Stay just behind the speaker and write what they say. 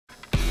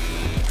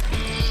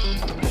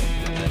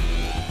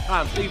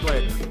I'm Steve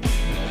Landers.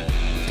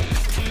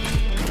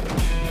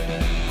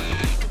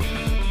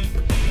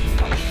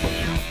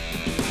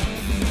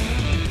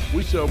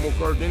 We sell more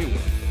cars than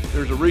anyone.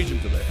 There's a reason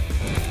for that.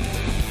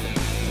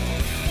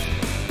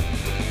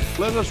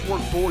 Let us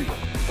work for you.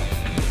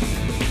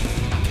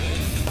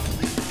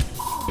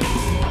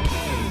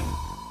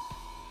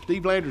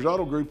 Steve Landers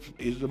Auto Group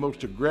is the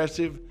most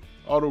aggressive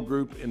auto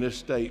group in this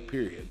state,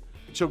 period.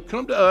 So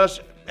come to us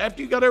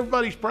after you got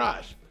everybody's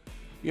price.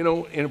 You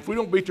know, and if we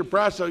don't beat your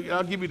price,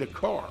 I'll give you the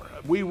car.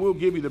 We will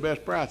give you the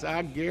best price.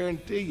 I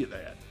guarantee you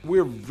that.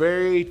 We're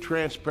very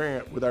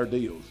transparent with our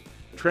deals.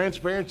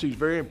 Transparency is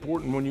very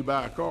important when you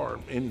buy a car.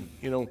 And,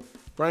 you know,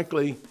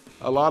 frankly,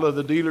 a lot of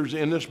the dealers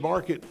in this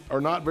market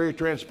are not very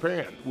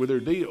transparent with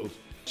their deals.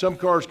 Some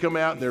cars come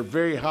out and they're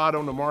very hot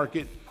on the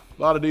market.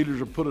 A lot of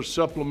dealers will put a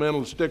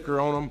supplemental sticker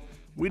on them.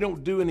 We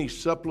don't do any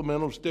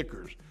supplemental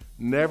stickers.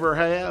 Never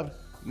have,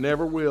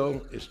 never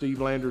will at Steve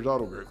Landers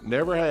Auto Group.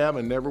 Never have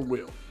and never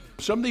will.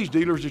 Some of these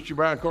dealers that you're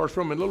buying cars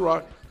from in Little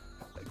Rock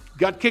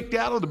got kicked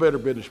out of the Better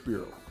Business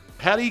Bureau.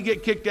 How do you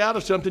get kicked out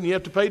of something you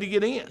have to pay to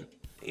get in?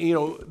 You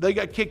know, they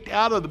got kicked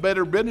out of the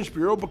Better Business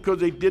Bureau because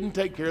they didn't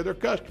take care of their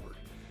customers.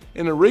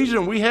 And the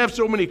reason we have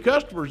so many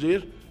customers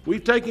is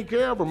we've taken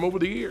care of them over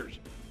the years.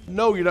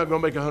 No, you're not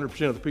going to make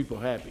 100% of the people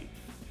happy,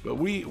 but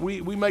we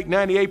make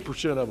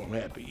 98% of them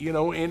happy, you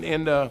know,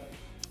 and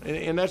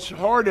that's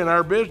hard in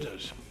our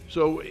business.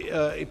 So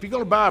if you're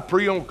going to buy a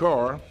pre-owned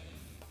car,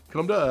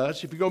 come to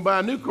us. If you're going to buy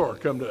a new car,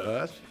 come to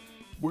us.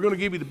 We're going to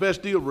give you the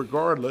best deal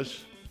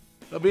regardless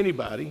of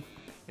anybody.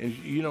 And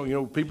you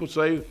know, people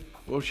say,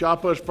 well,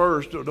 shop us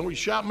first. Or don't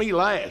shop me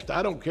last.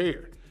 I don't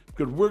care,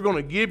 because we're going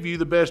to give you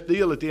the best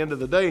deal at the end of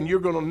the day, and you're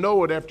going to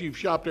know it after you've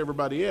shopped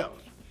everybody else.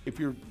 If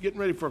you're getting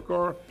ready for a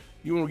car,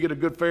 you want to get a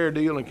good fair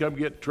deal and come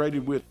get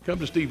traded with, come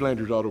to Steve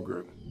Landers Auto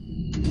Group.